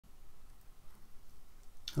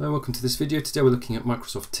Hello, welcome to this video. Today we're looking at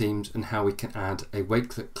Microsoft Teams and how we can add a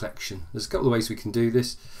Wakelet collection. There's a couple of ways we can do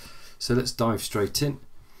this, so let's dive straight in.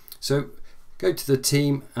 So go to the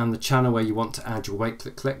team and the channel where you want to add your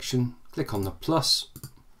Wakelet collection, click on the plus,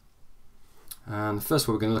 and the first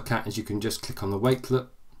one we're going to look at is you can just click on the Wakelet.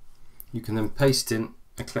 You can then paste in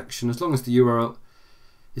a collection. As long as the URL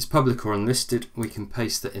is public or unlisted, we can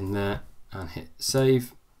paste it in there and hit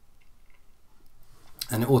save,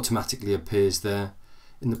 and it automatically appears there.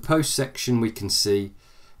 In the post section we can see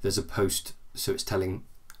there's a post, so it's telling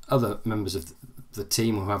other members of the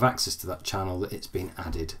team who have access to that channel that it's been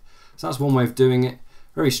added. So that's one way of doing it.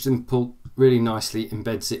 Very simple, really nicely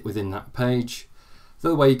embeds it within that page. The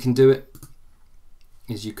other way you can do it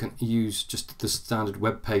is you can use just the standard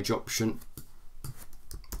web page option,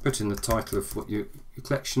 put in the title of what your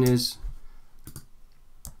collection is,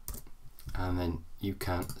 and then you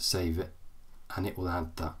can save it and it will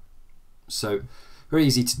add that. So very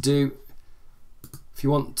easy to do. If you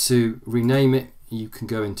want to rename it, you can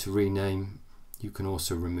go into rename. You can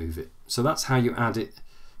also remove it. So that's how you add it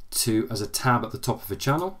to as a tab at the top of a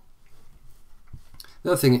channel.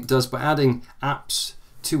 The other thing it does, by adding apps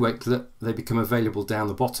to Wakelet, they become available down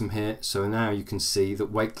the bottom here. So now you can see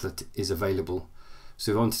that Wakelet is available.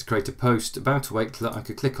 So if I wanted to create a post about a Wakelet, I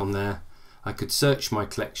could click on there. I could search my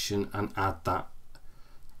collection and add that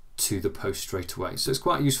to the post straight away. So it's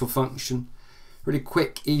quite a useful function. Really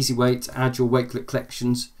quick, easy way to add your Wakelet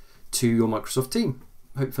collections to your Microsoft team.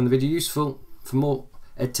 Hope you found the video useful. For more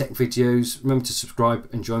EdTech videos, remember to subscribe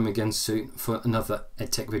and join me again soon for another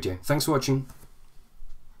EdTech video. Thanks for watching.